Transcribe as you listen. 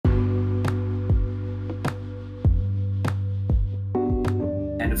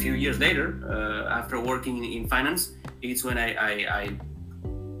And a few years later, after working in finance, it's when I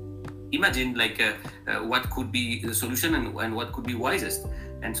imagined what could be the solution and what could be Wizest.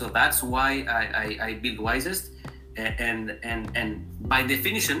 And so that's why I built Wizest. And by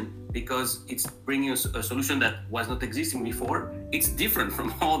definition, because it's bringing us a solution that was not existing before, it's different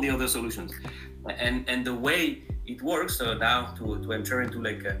from all the other solutions. And the way it works, so now to enter into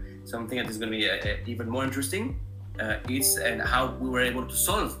something that is going to be even more interesting, it's and how we were able to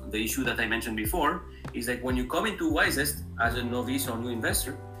solve the issue that I mentioned before, is like when you come into Wizest as a novice or new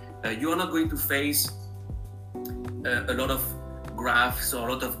investor, you are not going to face a lot of graphs or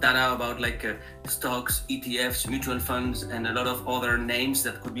a lot of data about stocks, ETFs, mutual funds, and a lot of other names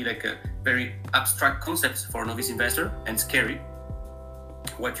that could be very abstract concepts for a novice investor and scary.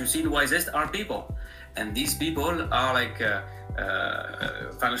 What you see in Wizest are people, and these people are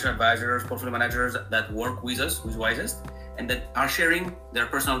financial advisors, portfolio managers that work with us, with Wizest, and that are sharing their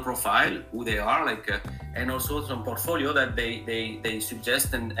personal profile, who they are, and also some portfolio that they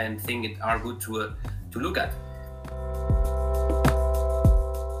suggest and think it are good to look at.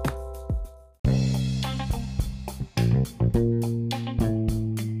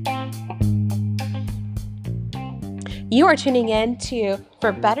 You are tuning in to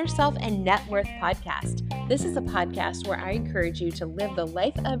For Better Self and Net Worth podcast. This is a podcast where I encourage you to live the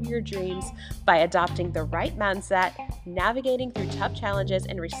life of your dreams by adopting the right mindset, navigating through tough challenges,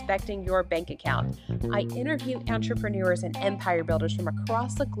 and respecting your bank account. I interview entrepreneurs and empire builders from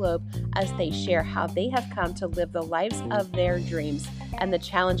across the globe as they share how they have come to live the lives of their dreams and the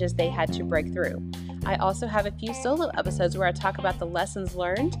challenges they had to break through. I also have a few solo episodes where I talk about the lessons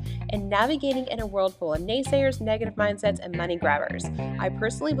learned and navigating in a world full of naysayers, negative mindsets, and money grabbers. I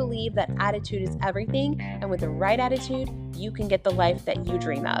personally believe that attitude is everything, and with the right attitude, you can get the life that you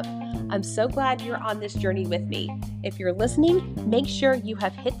dream of. I'm so glad you're on this journey with me. If you're listening, make sure you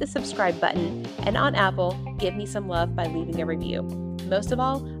have hit the subscribe button, and on Apple, give me some love by leaving a review. Most of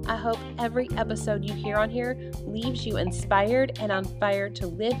all, I hope every episode you hear on here leaves you inspired and on fire to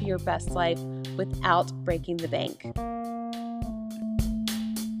live your best life without breaking the bank.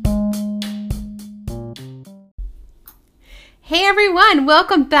 Hey everyone,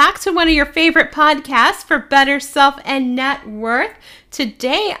 welcome back to one of your favorite podcasts for Better Self and Net Worth.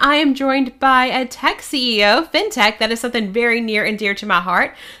 Today I am joined by a tech CEO, fintech, that is something very near and dear to my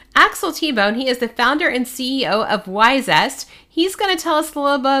heart, Axel Thibon. He is the founder and CEO of Wizest. He's going to tell us a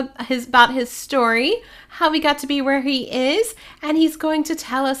little bit about his story, how he got to be where he is, and he's going to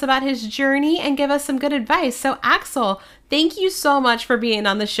tell us about his journey and give us some good advice. So Axel, thank you so much for being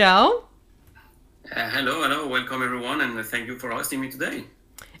on the show. Hello, welcome everyone, and thank you for hosting me today.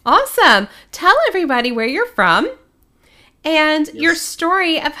 Awesome. Tell everybody where you're from and your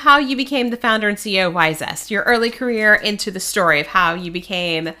story of how you became the founder and CEO of Wizest, your early career into the story of how you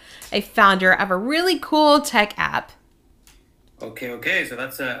became a founder of a really cool tech app. Okay. So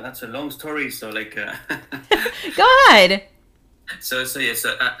that's a long story. So Go ahead. So yes,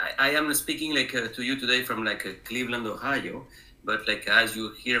 I am speaking to you today from Cleveland, Ohio. But as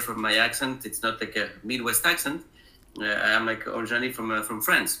you hear from my accent, it's not a Midwest accent. I am originally from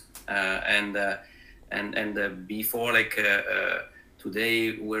France, and before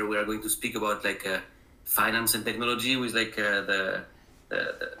today, where we are going to speak about finance and technology with the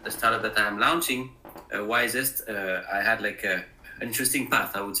startup that I am launching, Wizest. I had an interesting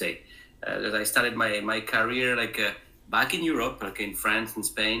path, I would say, because I started my career back in Europe, in France and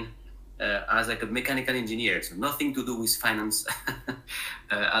Spain. As a mechanical engineer, so nothing to do with finance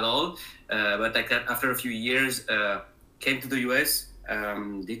at all. But after a few years, came to the US,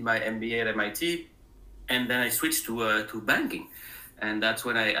 did my MBA at MIT, and then I switched to banking. And that's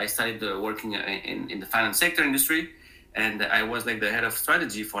when I started working in the finance sector industry. And I was the head of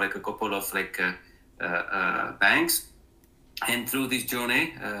strategy for a couple of banks. And through this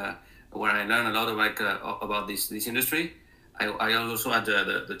journey, where I learned a lot about this industry, I also had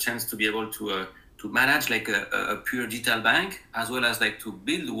the chance to be able to manage a pure digital bank, as well as to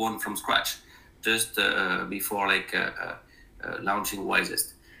build one from scratch, just before launching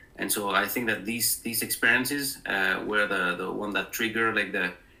Wizest. And so I think that these experiences were the one that triggered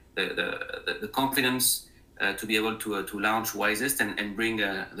the confidence to be able to launch Wizest and bring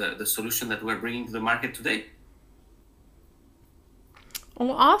the solution that we're bringing to the market today.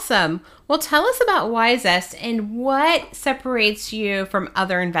 Well, awesome. Well, tell us about Wizest and what separates you from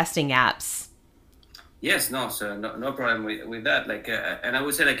other investing apps. Yes, no problem with that. And I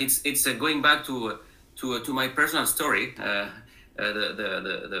would say it's going back to my personal story, the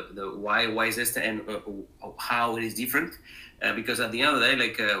why Wizest and how it is different. Because at the end of the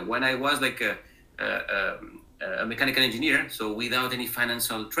day, when I was a mechanical engineer, so without any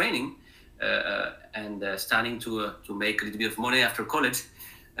financial training, and starting to make a little bit of money after college.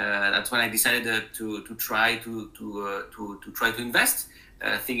 That's when I decided to try to invest,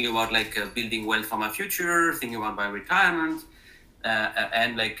 thinking about building wealth for my future, thinking about my retirement,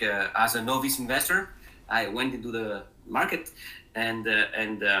 and as a novice investor, I went into the market and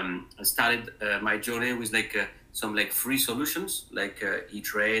started my journey with some free solutions like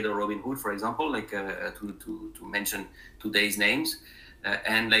E-Trade or Robinhood, for example, to mention today's names,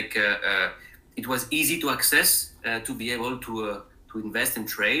 and it was easy to access to be able to invest and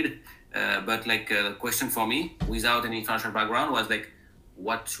trade, but the question for me, without any financial background, was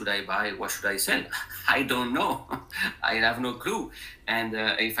what should I buy? What should I sell? I don't know. I have no clue. And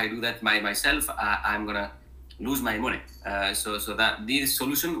if I do that myself, I'm gonna lose my money. So that these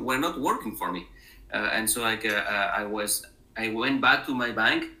solutions were not working for me. And so I went back to my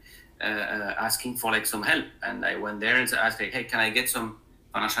bank asking for some help. And I went there and asked hey, can I get some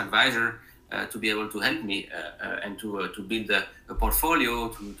financial advisor to be able to help me and to build a portfolio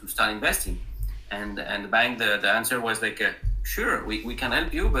to start investing? And the bank, the answer was sure, we can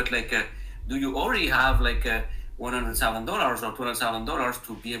help you, but do you already have $100,000 or $200,000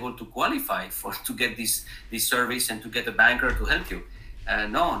 to be able to qualify to get this service and to get a banker to help you?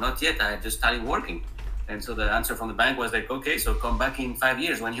 No, not yet. I just started working. And so the answer from the bank was okay, so come back in 5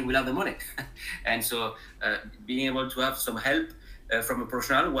 years when you will have the money. And so being able to have some help from a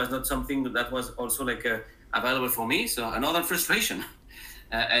professional was not something that was also available for me. So another frustration.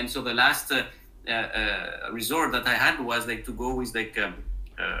 And so the last resort that I had was to go with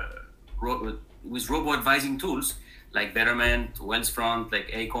with robo-advising tools like Betterment, Wellsfront,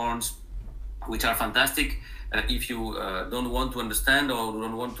 Acorns, which are fantastic if you don't want to understand or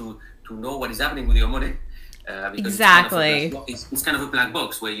don't want to know what is happening with your money. Because exactly. It's kind of a black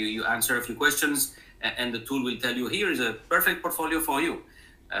box where you answer a few questions and the tool will tell you, here is a perfect portfolio for you.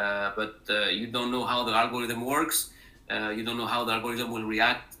 But you don't know how the algorithm works. You don't know how the algorithm will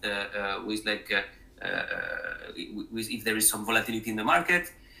react with if there is some volatility in the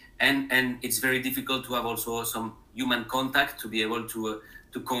market. And it's very difficult to have also some human contact to be able to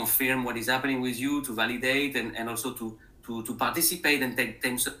confirm what is happening with you, to validate, and also to participate and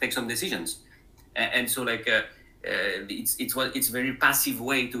take some decisions. And so it's very passive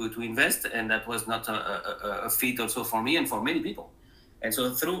way to invest, and that was not a fit also for me and for many people. And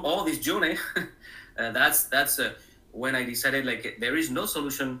so through all this journey, that's when I decided there is no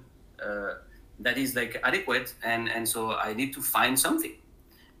solution that is adequate, and so I need to find something.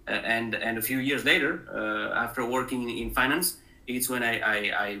 And a few years later, after working in finance, it's when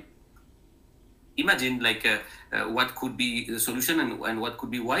I imagined what could be the solution and what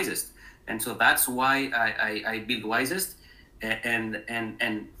could be Wizest. And so that's why I built Wizest.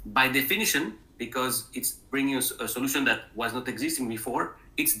 And by definition, because it's bringing us a solution that was not existing before,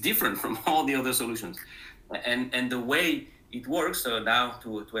 it's different from all the other solutions. And the way it works, so now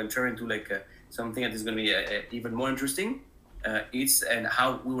to enter into something that is going to be even more interesting, and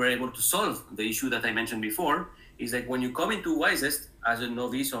how we were able to solve the issue that I mentioned before, is when you come into Wizest as a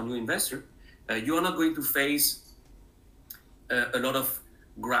novice or new investor, you are not going to face a lot of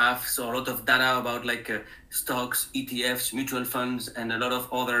graphs or a lot of data about stocks, ETFs, mutual funds, and a lot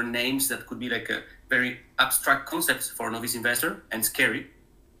of other names that could be very abstract concepts for a novice investor and scary.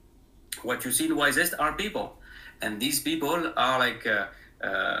 What you see in Wizest are people, and these people are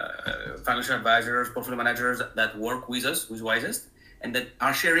financial advisors, portfolio managers that work with us, with Wizest, and that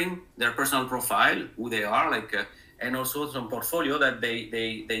are sharing their personal profile, who they are, and also some portfolio that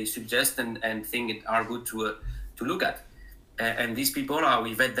they suggest and think are good to look at. And these people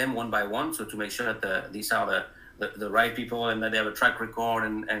we vet them one by one, so to make sure that these are the right people and that they have a track record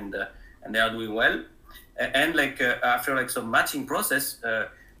and they are doing well. And after some matching process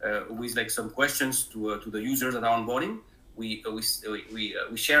with some questions to the users that are onboarding, we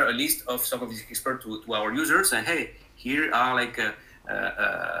share a list of some of these experts to our users, and hey, here are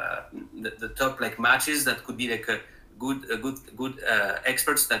the top matches that could be good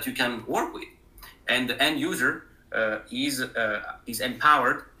experts that you can work with. And the end user is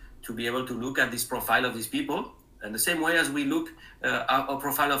empowered to be able to look at this profile of these people in the same way as we look at a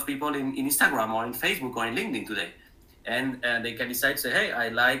profile of people in Instagram or in Facebook or in LinkedIn today. And they can decide, say, hey, I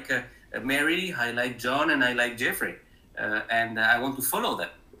like Mary, I like John, and I like Jeffrey, and I want to follow them.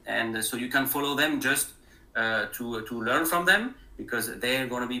 And so you can follow them just to learn from them, because they're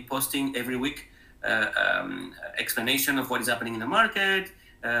going to be posting every week explanation of what is happening in the market,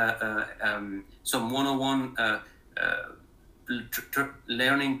 some one-on-one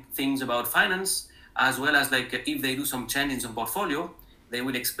learning things about finance, as well as if they do some change in some portfolio, they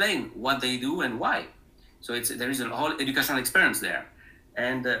will explain what they do and why. So there is a whole educational experience there.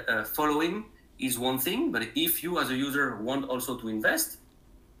 And following is one thing, but if you as a user want also to invest,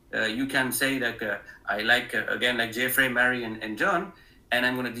 you can say like, I like, again, like Jeffrey, Mary, and John, and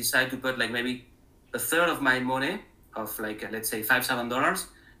I'm going to decide to put like maybe a third of my money of like, let's say $5,000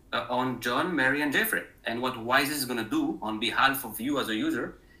 on John, Mary, and Jeffrey. And what Wizest is going to do on behalf of you as a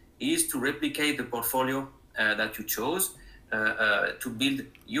user is to replicate the portfolio that you chose, to build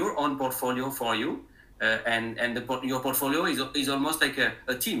your own portfolio for you. And your portfolio is almost like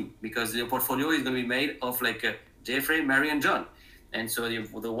a team, because your portfolio is going to be made of like Jeffrey, Mary, and John. And so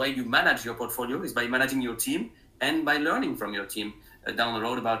the way you manage your portfolio is by managing your team and by learning from your team down the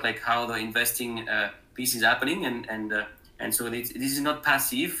road about like how the investing piece is happening. And so this is not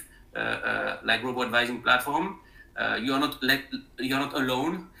passive like robo-advising platform. You're not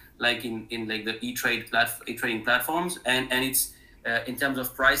alone like in like the e-trading platforms. And it's in terms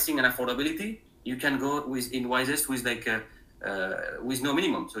of pricing and affordability, you can go in Wizest with like with no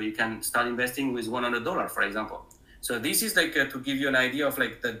minimum. So you can start investing with $100, for example. So this is like to give you an idea of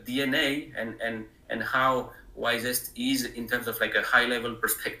like the DNA and how Wizest is in terms of like a high level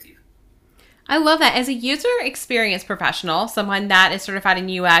perspective. I love that. As a user experience professional, someone that is certified in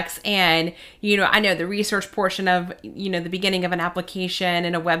UX, and, I know the research portion of, the beginning of an application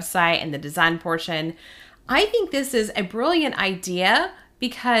and a website and the design portion, I think this is a brilliant idea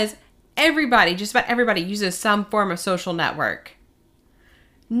because just about everybody uses some form of social network.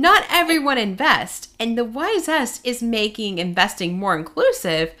 Not everyone invests, and the Wizest is making investing more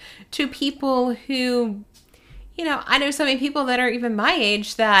inclusive to people who, I know so many people that are even my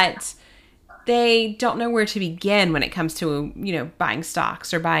age that they don't know where to begin when it comes to, buying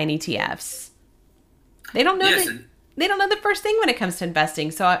stocks or buying ETFs. They don't know they don't know the first thing when it comes to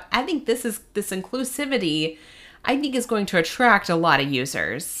investing. So I think this inclusivity, I think, is going to attract a lot of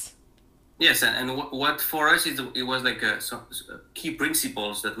users. Yes, and what for us it was like some key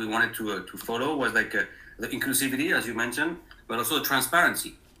principles that we wanted to follow was like the inclusivity, as you mentioned, but also the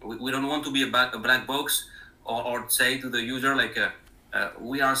transparency. We don't want to be a black box or say to the user like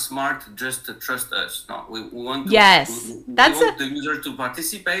we are smart, just trust us. No, we want to, we want the user to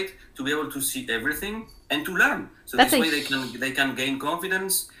participate, to be able to see everything and to learn. So this way they can gain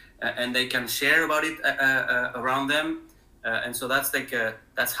confidence and they can share about it around them. And so that's like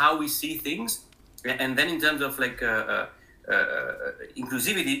that's how we see things. And then in terms of like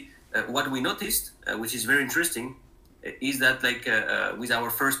inclusivity, what we noticed, which is very interesting, is that like with our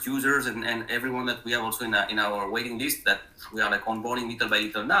first users and everyone that we have also in our waiting list that we are like onboarding little by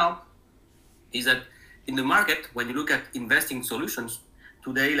little now, is that in the market, when you look at investing solutions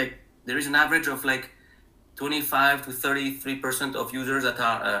today, like there is an average of like 25 to 33% of users that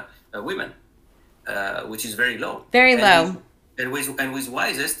are women. Which is very low. Very low. And with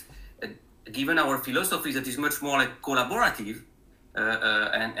Wizest, given our philosophy that is much more like collaborative,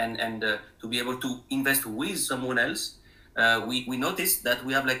 and to be able to invest with someone else, we noticed that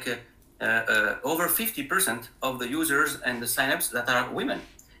we have like over 50% of the users and the signups that are women.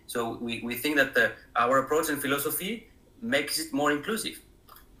 So we think that our approach and philosophy makes it more inclusive.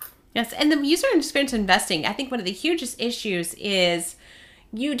 Yes, and the user experience investing, I think one of the hugest issues is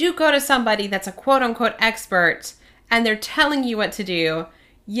you do go to somebody that's a quote-unquote expert and they're telling you what to do,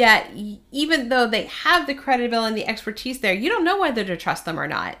 yet even though they have the credibility and the expertise there, you don't know whether to trust them or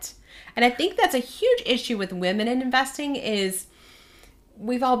not. And I think that's a huge issue with women in investing is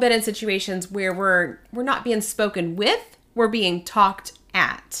we've all been in situations where we're not being spoken with, we're being talked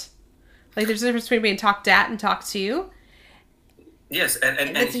at. Like there's a difference between being talked at and talked to. Yes,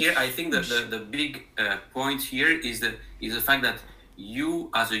 and here I think that the big point here is the fact that you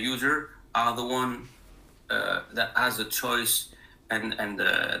as a user are the one that has a choice and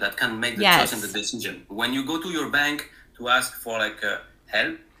that can make the choice and the decision. When you go to your bank to ask for like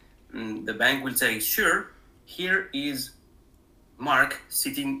help, the bank will say, sure, here is Mark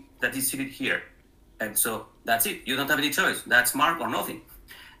that is seated here. And so that's it. You don't have any choice. That's Mark or nothing.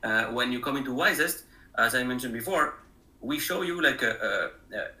 When you come into Wizest, as I mentioned before, we show you like a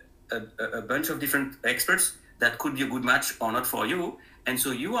bunch of different experts that could be a good match or not for you. And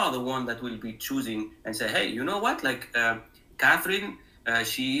so you are the one that will be choosing and say, hey, you know what? Like Catherine,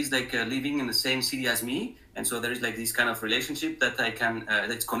 she is like living in the same city as me. And so there is like this kind of relationship that I can,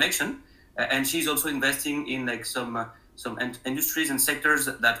 that's connection. And she's also investing in like some industries and sectors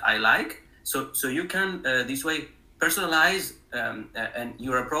that I like. So you can this way personalize and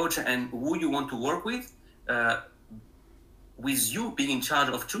your approach and who you want to work with you being in charge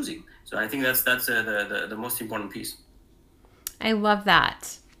of choosing. So I think that's the most important piece. I love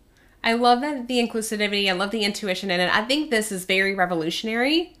that. I love that, the inclusivity. I love the intuition in it. I think this is very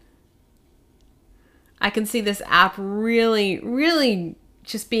revolutionary. I can see this app really, really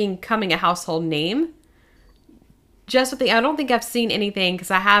just becoming a household name. Just with I don't think I've seen anything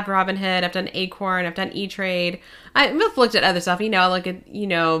because I have Robinhood, I've done Acorn, I've done E-Trade. I've looked at other stuff, I look at,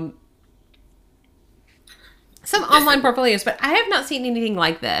 some online portfolios, but I have not seen anything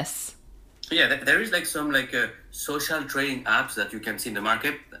like this. Yeah, there is like some like social trading apps that you can see in the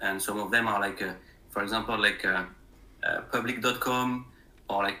market, and some of them are like, for example, like public.com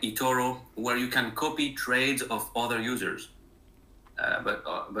or like eToro, where you can copy trades of other users. But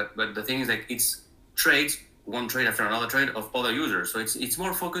the thing is, like, it's trades, one trade after another trade of other users. So it's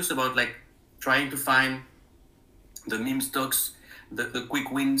more focused about like trying to find the meme stocks, the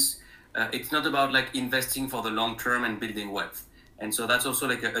quick wins. It's not about like investing for the long term and building wealth. And so that's also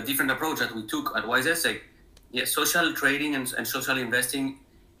like a different approach that we took at Wizest. Like, yeah, social trading and social investing,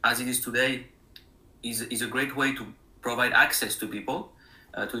 as it is today, is a great way to provide access to people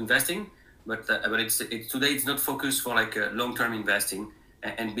to investing. But it's today it's not focused for like long-term investing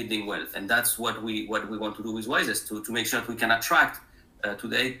and building wealth. And that's what we want to do with Wizest, to make sure that we can attract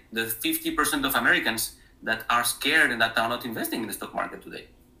today the 50% of Americans that are scared and that are not investing in the stock market today.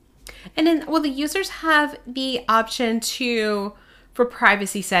 And then will the users have the option for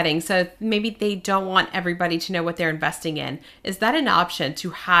privacy settings? So maybe they don't want everybody to know what they're investing in. Is that an option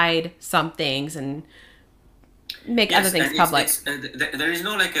to hide some things and make other things public? There is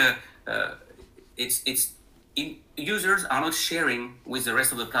no like users are not sharing with the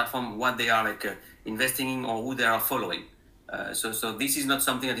rest of the platform what they are like investing in or who they are following. So this is not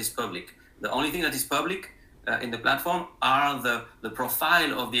something that is public. The only thing that is public in the platform are the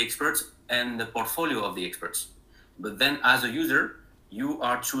profile of the experts and the portfolio of the experts. But then as a user, you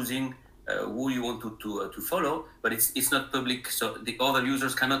are choosing who you want to follow, but it's not public, so the other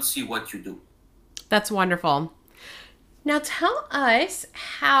users cannot see what you do. That's wonderful. Now tell us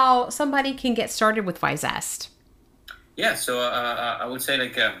how somebody can get started with Wizest. Yeah, so I would say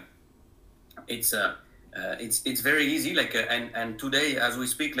like it's very easy. Like and today, as we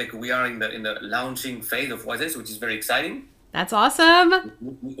speak, like we are in the launching phase of Wizest, which is very exciting. That's awesome.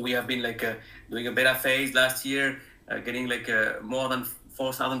 We have been like doing a beta phase last year, getting like more than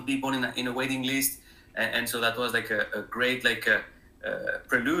 4,000 people in a waiting list, and so that was like a great like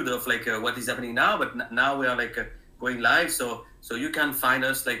prelude of like what is happening now. But now we are like going live, so you can find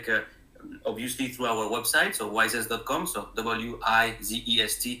us like obviously through our website, so wizest.com, so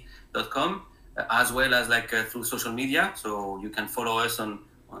wizest.com, as well as like through social media. So you can follow us on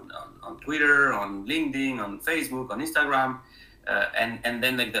Twitter, on LinkedIn, on Facebook, on Instagram, and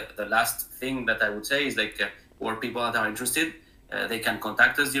then like the last thing that I would say is like for people that are interested, they can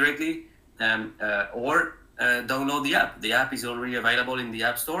contact us directly or download the app. The app is already available in the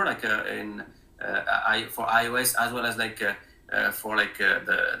App Store, like for iOS as well as like for like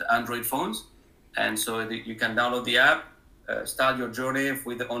the Android phones. And so you can download the app, start your journey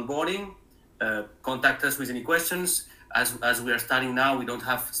with the onboarding, contact us with any questions. As we are starting now, we don't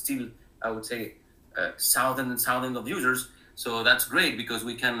have still, I would say, thousands and thousands of users. So that's great because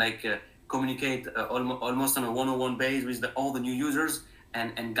we can like communicate almost on a one-on-one base with all the new users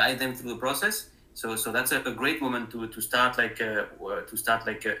and guide them through the process. So that's a great moment to start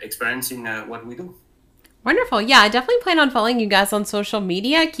experiencing what we do. Wonderful. Yeah, I definitely plan on following you guys on social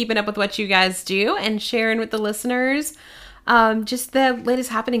media, keeping up with what you guys do, and sharing with the listeners just the latest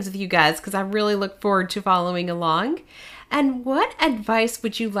happenings with you guys, because I really look forward to following along. And what advice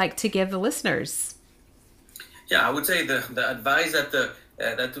would you like to give the listeners? Yeah, I would say the advice that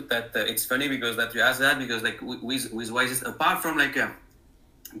it's funny because that you asked that, because like with Wizest, apart from like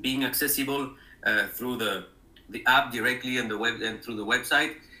being accessible through the app directly and the web and through the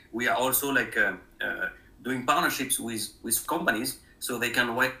website, we are also like doing partnerships with companies so they can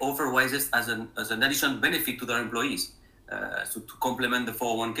offer Wizest as an additional benefit to their employees, so to complement the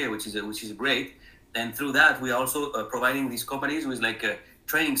 401k, which is great. And through that, we are also providing these companies with like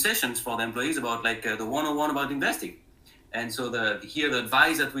training sessions for the employees about like the one-on-one about investing. And so the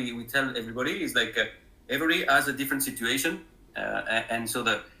advice that we tell everybody is like everybody has a different situation, and so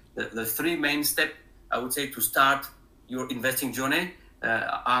the three main steps I would say to start your investing journey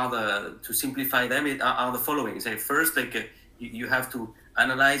to simplify them are the following. Say first, like you have to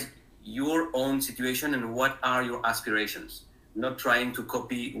analyze your own situation and what are your aspirations. Not trying to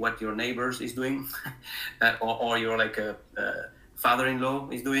copy what your neighbors is doing or your like father-in-law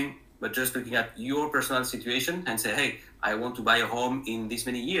is doing, but just looking at your personal situation and say, hey, I want to buy a home in this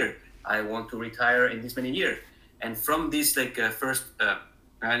many years. I want to retire in this many years. And from this like first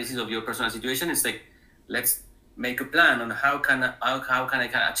analysis of your personal situation, it's like, let's make a plan on how can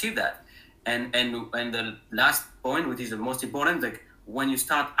I achieve that. And the last point, which is the most important, like when you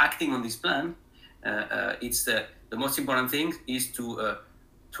start acting on this plan, It's the most important thing is to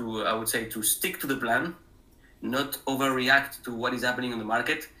I would say, to stick to the plan, not overreact to what is happening on the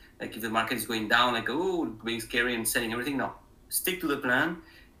market. Like if the market is going down, like, oh, being scary and selling everything. No, stick to the plan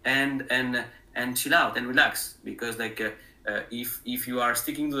and chill out and relax, because if you are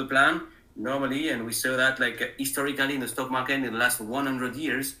sticking to the plan normally, and we saw that historically in the stock market in the last 100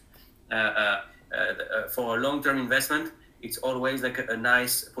 years, for a long-term investment, it's always a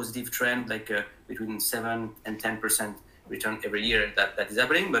nice positive trend, between 7 and 10% return every year that is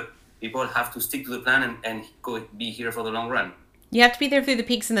happening. But people have to stick to the plan and be here for the long run. You have to be there through the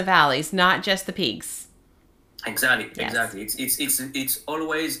peaks and the valleys, not just the peaks. Exactly. Yes. Exactly. It's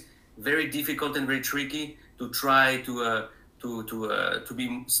always very difficult and very tricky to try to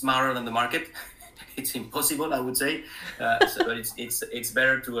be smarter than the market. It's impossible, I would say. But it's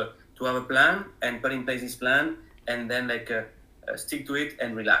better to have a plan and put in place this plan, and then stick to it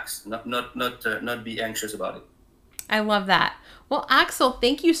and relax, not be anxious about it. I love that. Well, Axel,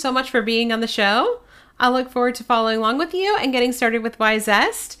 thank you so much for being on the show. I look forward to following along with you and getting started with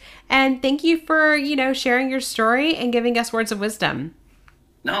Wizest. And thank you for, sharing your story and giving us words of wisdom.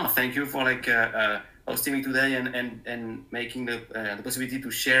 No, thank you for hosting me today and making the possibility to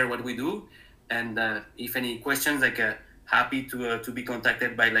share what we do. And if any questions, happy to be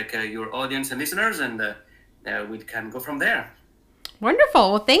contacted by your audience and listeners, and we can go from there.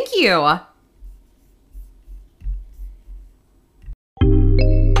 Wonderful. Well, thank you.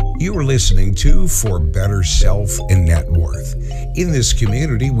 You are listening to For Better Self and Net Worth. In this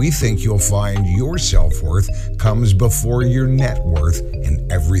community, we think you'll find your self-worth comes before your net worth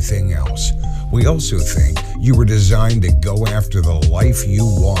and everything else. We also think you were designed to go after the life you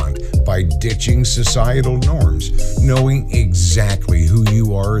want by ditching societal norms, knowing exactly who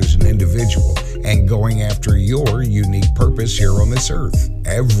you are as an individual, and going after your unique purpose here on this earth.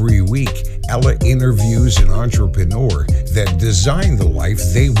 Every week, Ella interviews an entrepreneur that designed the life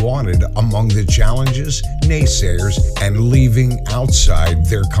they wanted among the challenges, naysayers, and leaving outside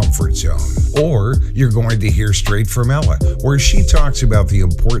their comfort zone. Or you're going to hear straight from Ella, where she talks about the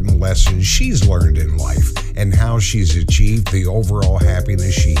important lessons she's learned in life and how she's achieved the overall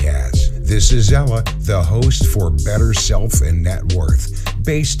happiness she has. This is Ella, the host for Better Self and Net Worth.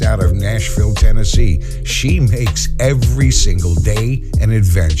 Based out of Nashville, Tennessee, she makes every single day an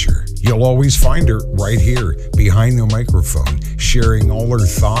adventure. You'll always find her right here behind the microphone, sharing all her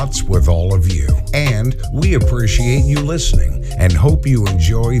thoughts with all of you. And we appreciate you listening and hope you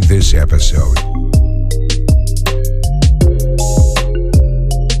enjoy this episode.